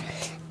verhaal.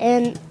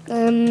 En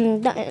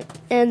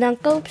dan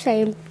koopt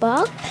zij een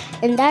pak.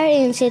 En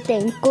daarin zit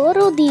een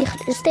korrel die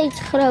steeds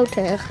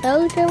groter en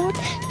groter wordt.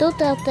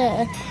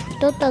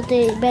 Totdat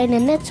hij bijna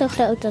net zo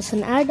groot als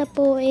een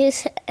aardappel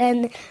is.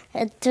 En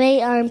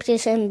 2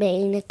 armpjes en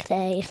benen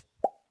krijgt.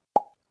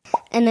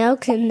 En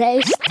ook een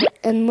neus,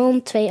 een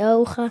mond, 2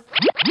 ogen.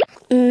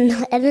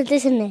 En het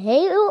is een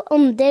heel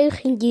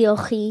ondeugend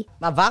yogi.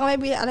 Maar waarom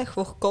hebben jullie eigenlijk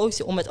voor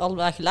gekozen om met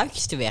allerlei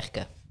geluidjes te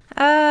werken?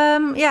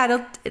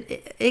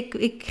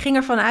 Ik ging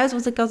ervan uit,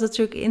 want ik had het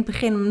natuurlijk in het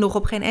begin nog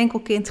op geen enkel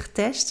kind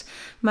getest.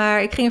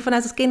 Maar ik ging ervan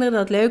uit dat kinderen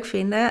dat leuk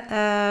vinden.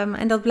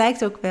 En dat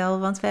blijkt ook wel,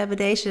 want we hebben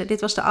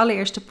dit was de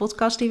allereerste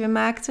podcast die we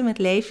maakten met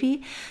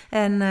Levi.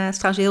 En het is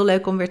trouwens heel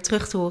leuk om weer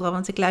terug te horen,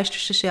 want ik luister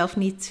ze zelf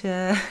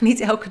niet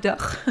elke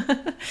dag.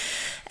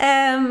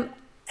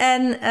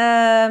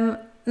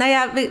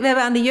 We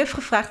hebben aan de juf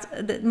gevraagd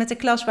met de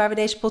klas waar we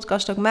deze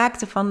podcast ook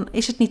maakten van,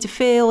 is het niet te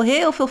veel?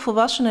 Heel veel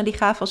volwassenen die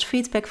gaven als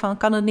feedback van,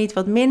 kan het niet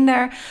wat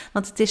minder?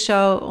 Want het is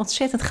zo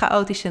ontzettend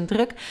chaotisch en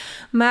druk.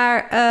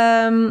 Maar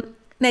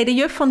de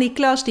juf van die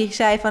klas die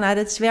zei van,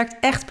 dit werkt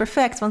echt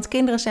perfect, want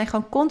kinderen zijn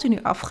gewoon continu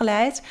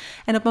afgeleid.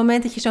 En op het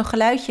moment dat je zo'n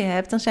geluidje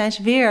hebt, dan zijn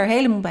ze weer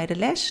helemaal bij de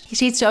les. Je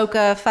ziet ze ook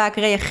vaak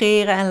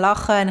reageren en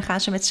lachen en dan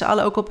gaan ze met z'n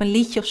allen ook op een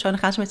liedje of zo, dan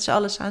gaan ze met z'n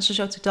allen staan ze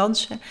zo te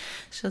dansen.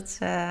 Dus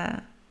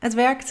het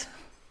werkt.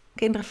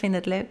 Kinderen vinden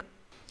het leuk.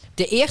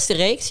 De eerste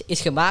reeks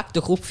is gemaakt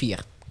door groep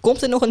 4.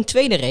 Komt er nog een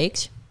tweede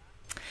reeks?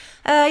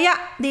 Ja,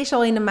 die is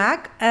al in de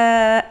maak.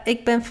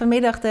 Ik ben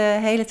vanmiddag de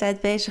hele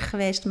tijd bezig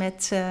geweest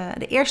met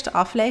de eerste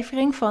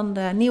aflevering van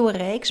de nieuwe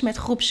reeks met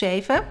groep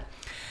 7.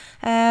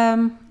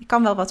 Ik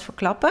kan wel wat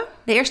verklappen.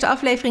 De eerste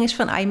aflevering is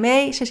van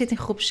Aimee. Zij zit in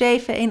groep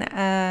 7 in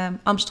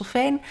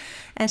Amstelveen.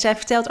 En zij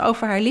vertelt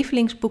over haar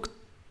lievelingsboek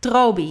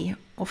Trobi.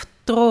 Of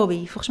Trobi,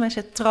 volgens mij is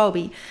het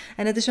Trobi.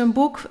 En het is een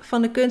boek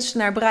van de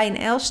kunstenaar Brian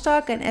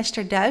Elstak en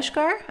Esther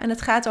Duiskar. En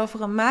het gaat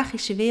over een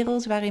magische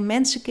wereld waarin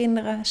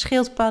mensenkinderen,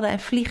 schildpadden en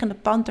vliegende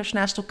panters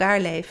naast elkaar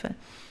leven.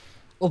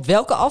 Op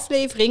welke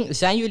aflevering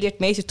zijn jullie het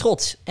meeste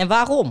trots en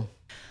waarom?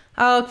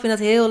 Oh, ik vind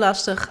dat heel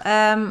lastig.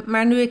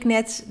 Maar nu ik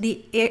net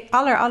die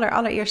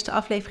allereerste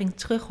aflevering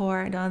terug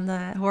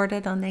hoorde,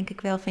 dan denk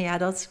ik wel van ja,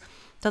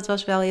 dat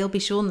was wel heel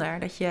bijzonder.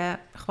 Dat je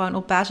gewoon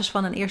op basis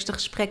van een eerste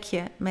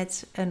gesprekje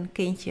met een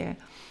kindje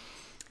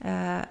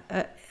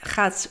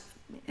gaat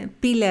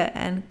pielen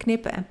en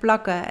knippen en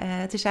plakken.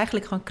 Het is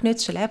eigenlijk gewoon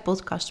knutselen,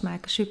 podcast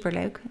maken,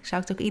 superleuk. Ik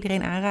zou het ook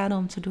iedereen aanraden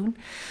om te doen.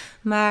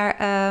 Maar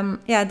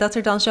dat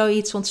er dan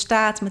zoiets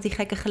ontstaat met die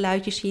gekke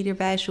geluidjes die je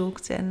erbij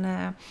zoekt. En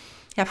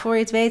voor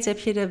je het weet heb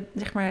je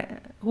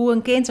hoe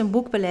een kind een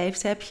boek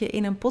beleeft, heb je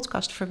in een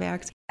podcast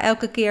verwerkt.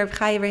 Elke keer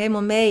ga je weer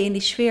helemaal mee in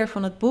die sfeer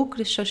van het boek.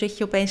 Dus zo zit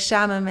je opeens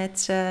samen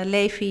met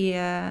Levi,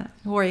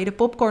 hoor je de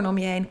popcorn om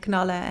je heen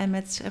knallen. En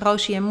met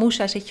Rosie en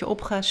Moussa zit je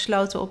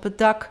opgesloten op het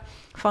dak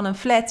van een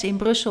flat in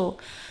Brussel.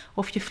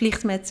 Of je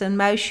vliegt met een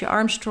muisje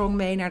Armstrong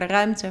mee naar de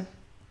ruimte.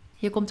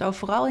 Je komt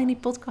overal in die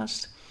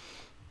podcast.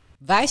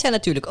 Wij zijn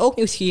natuurlijk ook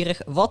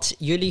nieuwsgierig wat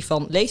jullie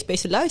van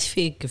Leesbeesten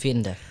Luistervinken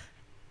vinden.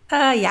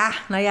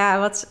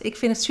 Ik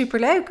vind het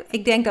superleuk.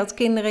 Ik denk dat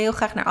kinderen heel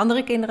graag naar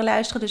andere kinderen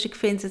luisteren. Dus ik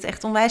vind het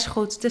echt onwijs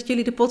goed dat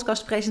jullie de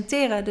podcast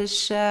presenteren.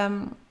 Dus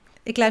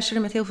ik luister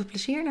er met heel veel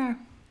plezier naar.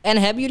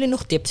 En hebben jullie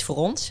nog tips voor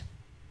ons?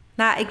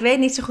 Nou, ik weet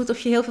niet zo goed of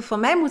je heel veel van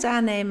mij moet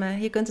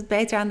aannemen. Je kunt het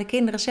beter aan de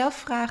kinderen zelf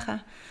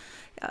vragen.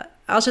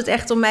 Als het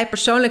echt om mij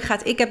persoonlijk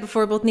gaat, ik heb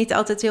bijvoorbeeld niet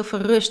altijd heel veel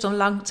rust om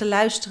lang te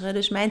luisteren.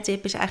 Dus mijn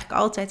tip is eigenlijk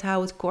altijd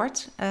hou het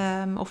kort.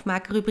 Of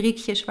maak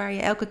rubriekjes waar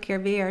je elke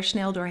keer weer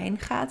snel doorheen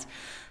gaat.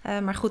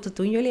 Maar goed, dat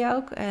doen jullie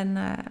ook. En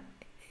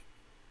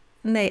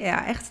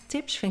echt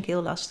tips vind ik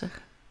heel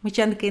lastig. Moet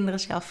je aan de kinderen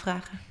zelf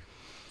vragen.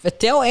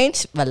 Vertel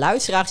eens waar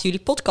luisteraars jullie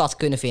podcast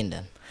kunnen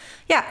vinden.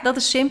 Ja, dat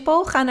is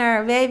simpel. Ga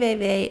naar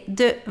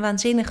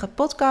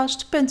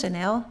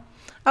www.dewaanzinnigepodcast.nl.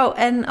 Oh,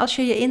 en als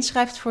je je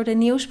inschrijft voor de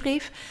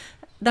nieuwsbrief,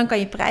 dan kan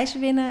je prijzen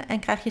winnen en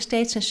krijg je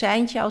steeds een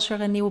seintje als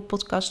er een nieuwe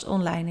podcast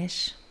online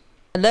is.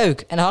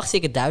 Leuk en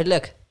hartstikke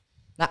duidelijk.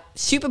 Nou,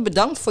 super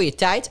bedankt voor je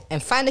tijd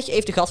en fijn dat je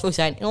even de gast wil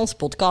zijn in onze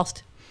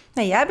podcast.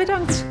 Nee, jij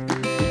bedankt.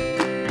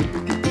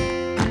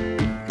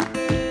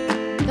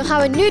 Dan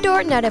gaan we nu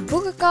door naar de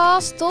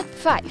boekencast top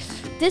 5.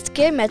 Dit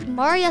keer met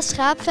Marja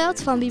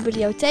Schaapveld van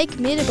Bibliotheek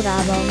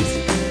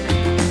Midden-Brabant.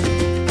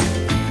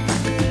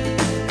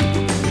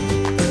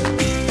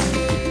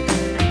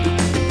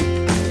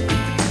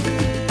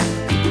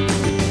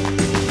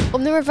 Op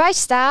nummer 5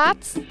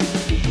 staat...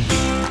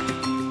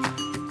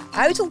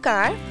 Uit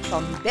elkaar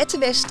van Bette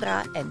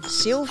Westra en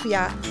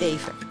Sylvia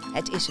Wever.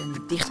 Het is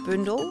een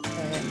dichtbundel.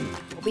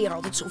 We proberen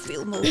altijd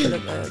zoveel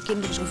mogelijk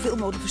kinderen zoveel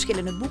mogelijk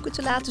verschillende boeken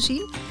te laten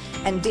zien.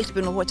 En een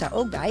dichtbundel hoort daar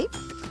ook bij.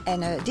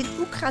 En dit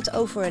boek gaat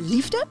over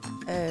liefde.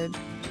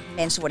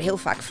 Mensen worden heel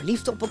vaak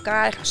verliefd op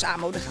elkaar, gaan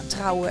samenwonen, gaan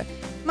trouwen.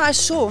 Maar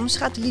soms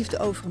gaat de liefde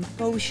over een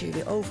poosje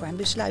weer over en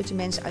besluiten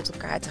mensen uit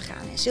elkaar te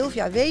gaan. En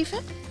Sylvia Wever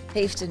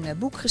heeft een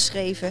boek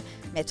geschreven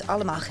met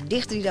allemaal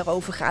gedichten die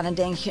daarover gaan. En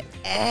denk je,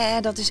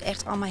 dat is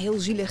echt allemaal heel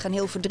zielig en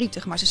heel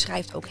verdrietig. Maar ze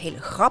schrijft ook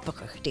hele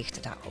grappige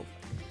gedichten daarover.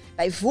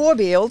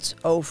 Bijvoorbeeld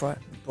over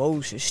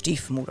boze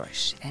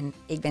stiefmoeders. En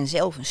ik ben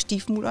zelf een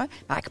stiefmoeder,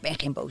 maar ik ben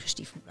geen boze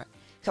stiefmoeder.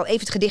 Ik zal even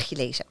het gedichtje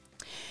lezen.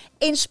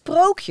 In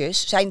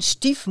sprookjes zijn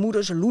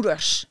stiefmoeders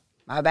loeders.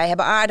 Maar wij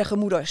hebben aardige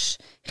moeders.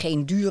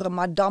 Geen dure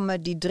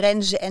madammen die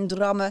drenzen en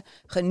drammen.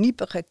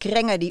 Geniepige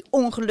krengen die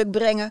ongeluk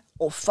brengen.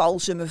 Of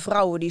valse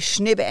mevrouwen die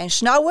snibben en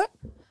snauwen.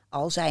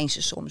 Al zijn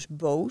ze soms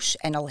boos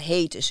en al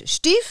heten ze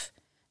stief.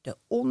 De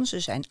onze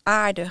zijn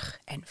aardig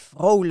en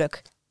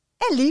vrolijk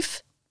en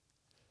lief.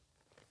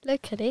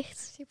 Leuk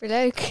gedicht,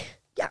 superleuk.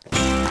 Ja.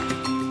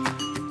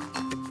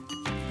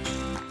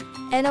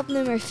 En op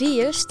nummer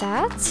 4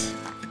 staat...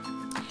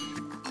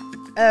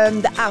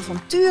 De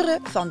avonturen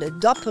van de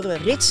dappere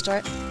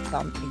ridster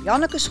van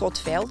Janneke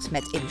Schotveld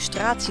met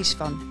illustraties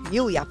van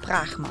Julia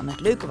Praagman. Het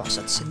leuke was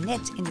dat ze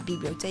net in de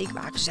bibliotheek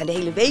waren. Ze zijn de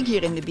hele week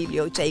hier in de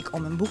bibliotheek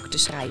om een boek te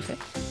schrijven.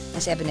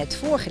 En ze hebben net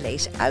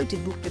voorgelezen uit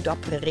dit boek De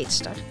Dappere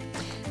Ridster.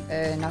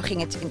 Nou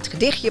ging het in het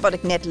gedichtje wat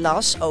ik net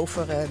las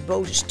over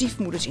boze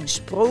stiefmoeders in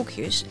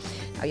sprookjes.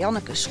 Nou,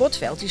 Janneke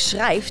Schotveld die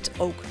schrijft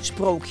ook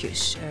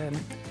sprookjes.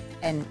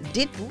 En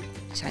dit boek,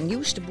 het is haar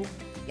nieuwste boek.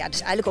 Ja, het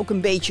is eigenlijk ook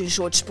een beetje een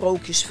soort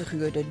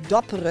sprookjesfiguur, de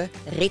dappere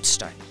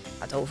ridster. Het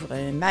gaat over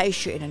een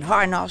meisje in een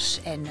harnas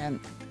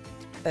en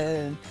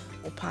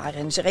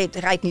ze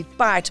rijdt niet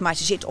paard, maar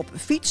ze zit op een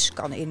fiets.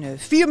 Kan in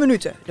 4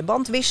 minuten de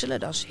band wisselen,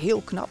 dat is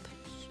heel knap.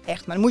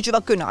 Echt, maar dat moet je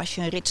wel kunnen als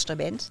je een ridster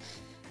bent.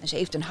 En ze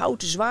heeft een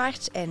houten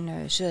zwaard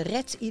en ze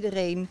redt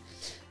iedereen.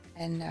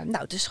 En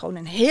het is gewoon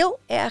een heel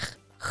erg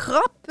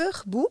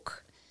grappig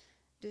boek.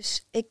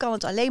 Dus ik kan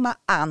het alleen maar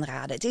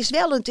aanraden. Het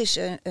is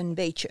een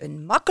beetje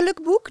een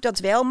makkelijk boek, dat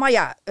wel. Maar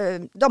ja,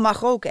 dat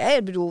mag ook. Hè?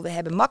 Ik bedoel, we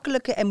hebben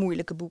makkelijke en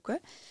moeilijke boeken.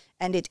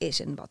 En dit is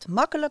een wat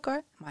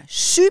makkelijker, maar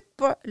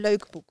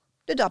superleuk boek.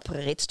 De Dappere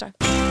Ridster.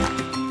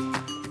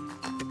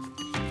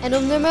 En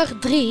op nummer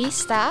 3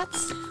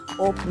 staat...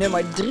 Op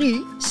nummer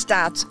 3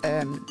 staat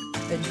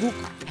het boek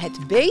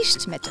Het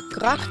Beest met de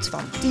kracht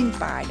van 10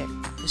 paarden.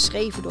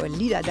 Geschreven door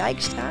Lida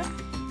Dijkstra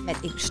met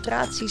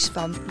illustraties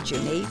van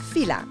Jené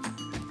Villa.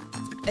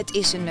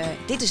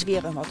 Dit is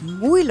weer een wat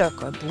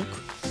moeilijker boek.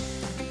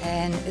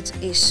 En het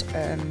is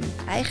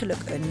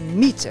eigenlijk een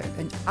mythe,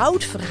 een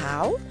oud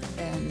verhaal.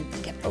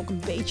 Ik heb ook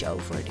een beetje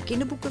over de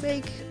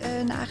kinderboekenweek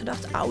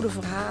nagedacht. Oude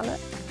verhalen,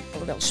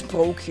 wel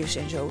sprookjes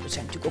en zo. Dat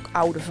zijn natuurlijk ook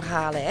oude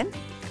verhalen, hè?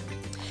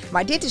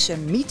 Maar dit is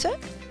een mythe.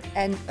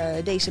 En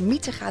deze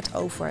mythe gaat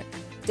over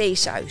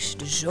Theseus,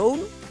 de zoon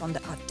van de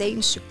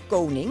Atheense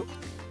koning.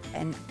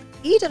 En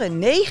iedere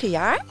 9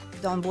 jaar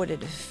dan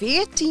worden er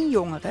 14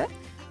 jongeren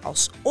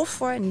als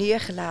offer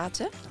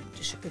neergelaten. Dan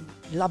moeten ze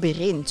een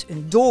labyrint,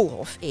 een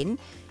doolhof in.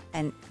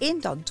 En in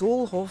dat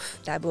doolhof,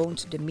 daar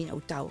woont de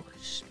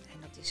Minotaurus. En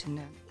dat is een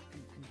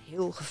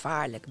heel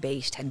gevaarlijk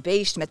beest. Het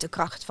beest met de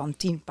kracht van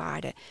 10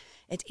 paarden.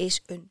 Het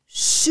is een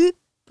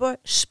super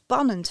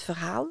spannend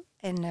verhaal.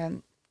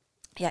 En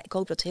ik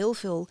hoop dat heel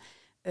veel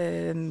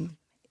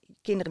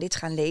kinderen dit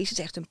gaan lezen. Het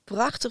is echt een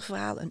prachtig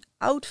verhaal, een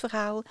oud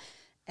verhaal.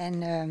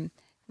 En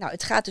Nou,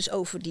 het gaat dus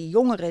over die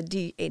jongeren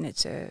die in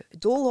het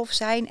doolhof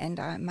zijn. En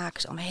daar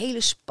maken ze allemaal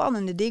hele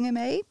spannende dingen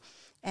mee.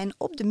 En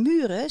op de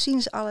muren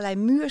zien ze allerlei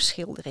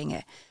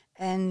muurschilderingen.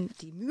 En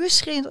die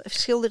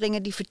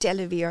muurschilderingen die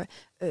vertellen weer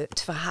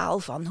het verhaal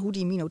van hoe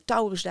die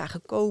Minotaurus daar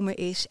gekomen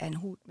is. En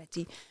hoe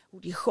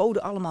die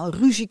goden allemaal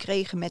ruzie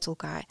kregen met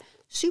elkaar.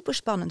 Super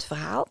spannend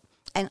verhaal.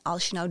 En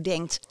als je nou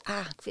denkt,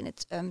 ik vind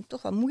het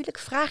toch wel moeilijk,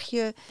 vraag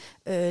je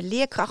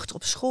leerkracht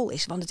op school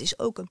eens. Want het is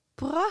ook een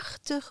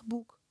prachtig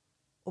boek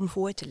om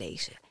voor te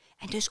lezen.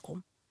 En dus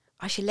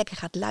als je lekker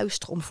gaat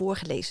luisteren om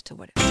voorgelezen te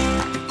worden.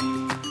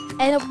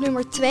 En op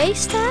nummer 2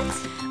 staat?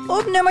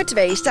 Op nummer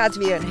 2 staat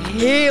weer een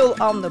heel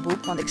ander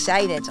boek. Want ik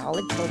zei net al,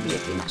 ik probeer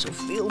kinderen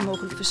zoveel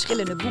mogelijk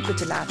verschillende boeken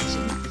te laten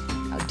zien.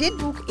 Nou, dit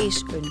boek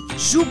is een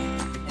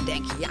zoekboek. Dan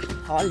denk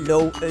je,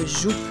 hallo, een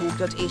zoekboek,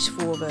 dat is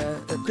voor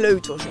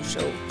kleuters of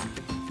zo.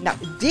 Nou,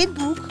 dit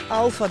boek,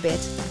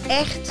 Alfabet,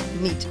 echt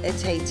niet.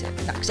 Het heet,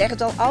 ik zeg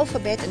het al,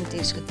 Alfabet en het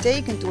is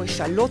getekend door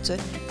Charlotte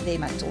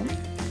Lematon.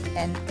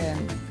 En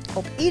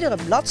op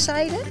iedere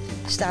bladzijde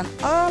staan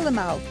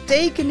allemaal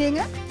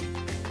tekeningen.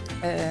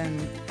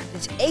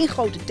 Het is één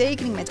grote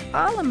tekening met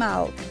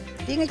allemaal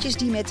dingetjes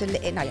die met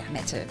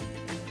de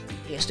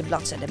eerste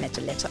bladzijde met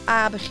de letter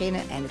A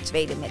beginnen en de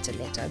tweede met de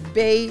letter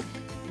B.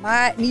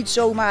 Maar niet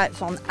zomaar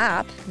van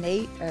aap,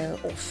 nee,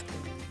 of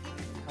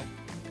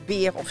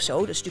beer of zo.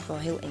 Dat is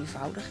natuurlijk wel heel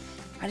eenvoudig.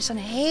 Maar er staan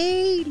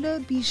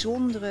hele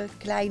bijzondere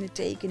kleine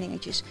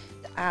tekeningetjes.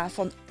 De A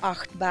van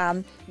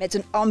achtbaan met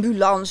een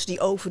ambulance die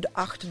over de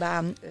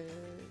achtbaan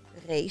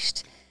race.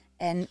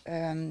 En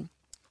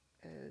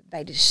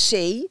bij de C,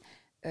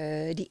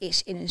 die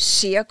is in een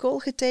cirkel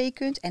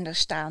getekend. En daar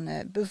staan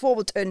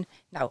bijvoorbeeld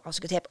als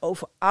ik het heb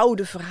over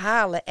oude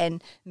verhalen en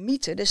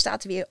mythen. Er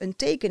staat weer een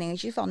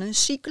tekeningetje van een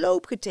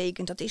cycloop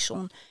getekend. Dat is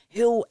zo'n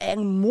heel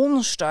eng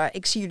monster.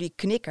 Ik zie jullie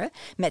knikken.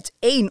 Met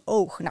 1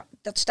 oog. Nou,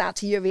 dat staat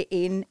hier weer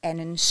in. En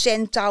een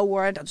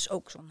centaur, dat is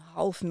ook zo'n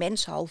half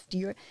mens, half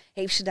dier,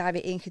 heeft ze daar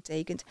weer in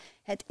getekend.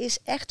 Het is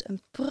echt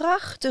een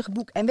prachtig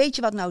boek. En weet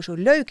je wat nou zo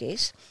leuk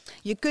is?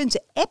 Je kunt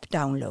de app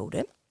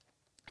downloaden.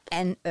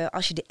 En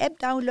als je de app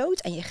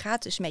downloadt en je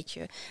gaat dus met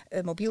je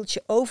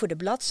mobieltje over de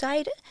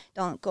bladzijde,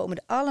 dan komen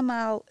er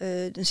allemaal,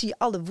 dan zie je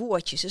alle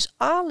woordjes. Dus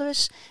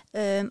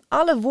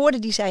alle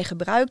woorden die zij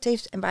gebruikt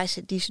heeft en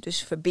die ze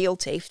dus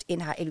verbeeld heeft in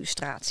haar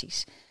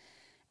illustraties.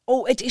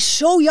 Oh, het is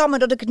zo jammer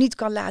dat ik het niet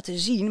kan laten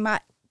zien,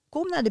 maar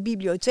kom naar de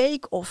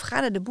bibliotheek of ga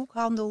naar de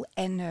boekhandel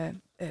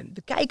en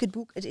bekijk het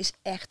boek. Het is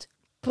echt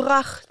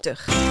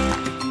prachtig.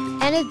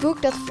 En het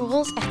boek dat voor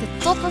ons echt de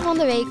topper van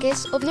de week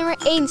is, op nummer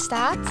 1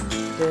 staat...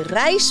 De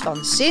reis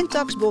van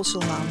Sintax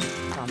Bosselman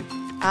van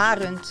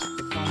Arend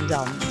van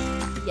Dam.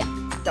 Ja,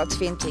 dat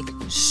vind ik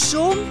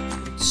zo'n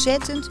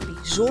ontzettend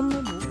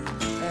bijzonder boek.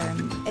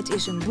 Het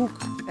is een boek,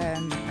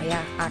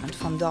 Arend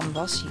van Dam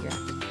was hier.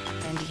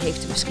 En die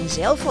heeft er misschien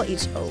zelf wel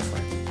iets over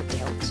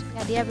verteld.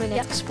 Ja, die hebben we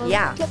net gesproken.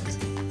 Ja. Klopt.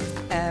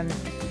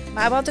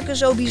 Maar wat ik er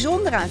zo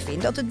bijzonder aan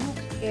vind, dat het boek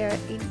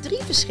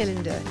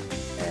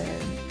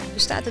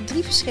bestaat uit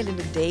 3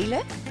 verschillende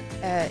delen.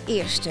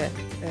 Eerst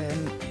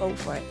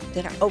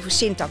over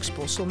Sintax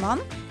Bosselman,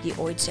 die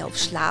ooit zelf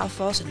slaaf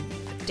was. En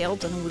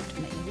vertelt dan hoe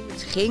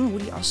het ging, hoe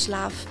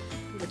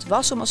het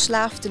was om als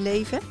slaaf te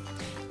leven.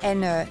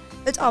 En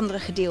het andere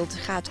gedeelte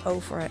gaat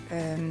over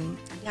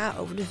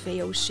de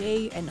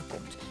VOC. En dan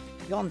komt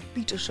Jan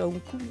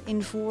Pieterszoon Koen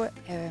in voor.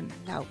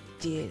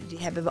 Die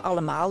hebben we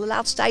allemaal de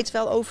laatste tijd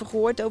wel over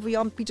gehoord, over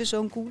Jan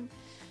Pieterszoon Koen.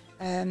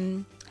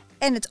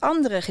 En het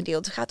andere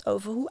gedeelte gaat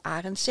over hoe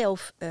Arend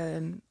zelf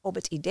op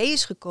het idee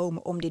is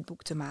gekomen om dit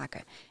boek te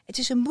maken. Het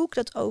is een boek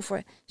dat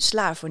over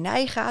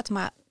slavernij gaat,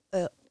 maar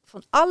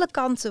van alle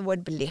kanten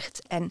wordt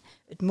belicht. En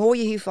het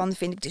mooie hiervan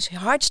vind ik, het is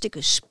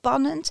hartstikke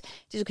spannend.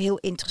 Het is ook heel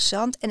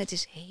interessant en het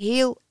is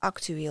heel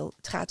actueel.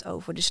 Het gaat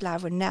over de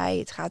slavernij,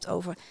 het gaat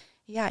over,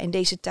 in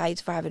deze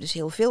tijd waar we dus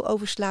heel veel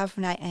over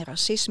slavernij en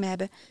racisme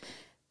hebben,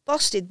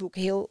 past dit boek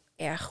heel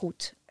erg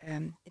goed.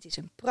 Het is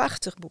een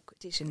prachtig boek.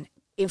 Het is een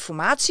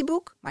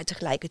informatieboek, maar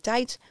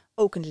tegelijkertijd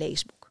ook een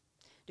leesboek.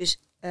 Dus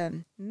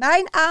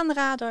mijn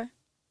aanrader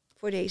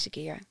voor deze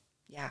keer,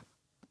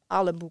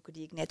 alle boeken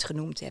die ik net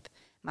genoemd heb,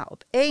 maar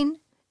op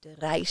 1 de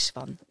reis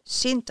van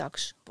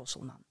Sintax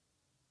Bosselman.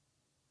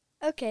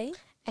 Oké.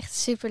 Echt een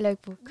superleuk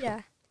boek.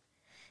 Ja.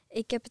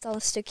 Ik heb het al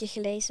een stukje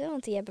gelezen,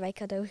 want die hebben wij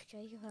cadeau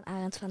gekregen van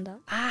Arend van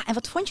Dam. En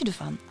wat vond je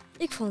ervan?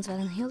 Ik vond het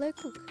wel een heel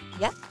leuk boek.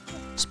 Ja?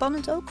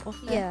 Spannend ook? Of,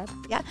 Ja.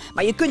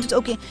 Maar je kunt het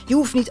ook je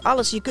hoeft niet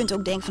alles. Je kunt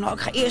ook denken van, ik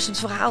ga eerst het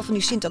verhaal van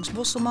die Sintax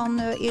Bosselman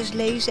eerst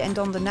lezen. En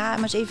dan daarna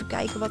maar eens even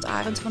kijken wat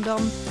Arend van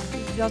Dam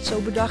dat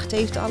zo bedacht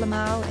heeft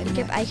allemaal. En, Ik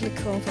heb eigenlijk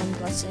gewoon van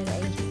bladzijde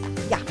 1.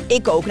 Ja,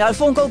 ik ook. Nou, dat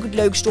vond ik ook het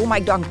leukste hoor, maar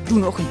ik doe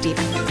nog een tip.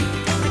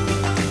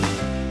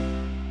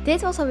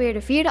 Dit was alweer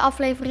de 4e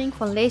aflevering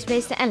van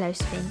Leesbeesten en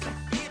Luistervinken.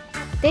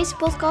 Deze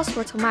podcast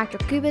wordt gemaakt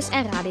door Kubus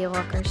en Radio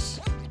Rockers.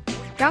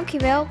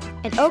 Dankjewel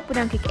en ook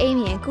bedank ik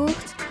Amy en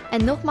Koert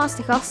en nogmaals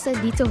de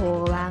gasten die te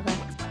horen waren.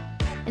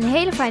 Een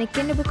hele fijne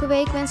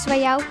kinderboekenweek wensen wij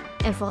jou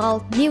en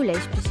vooral nieuw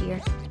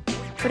leesplezier.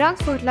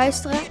 Bedankt voor het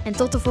luisteren en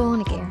tot de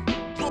volgende keer.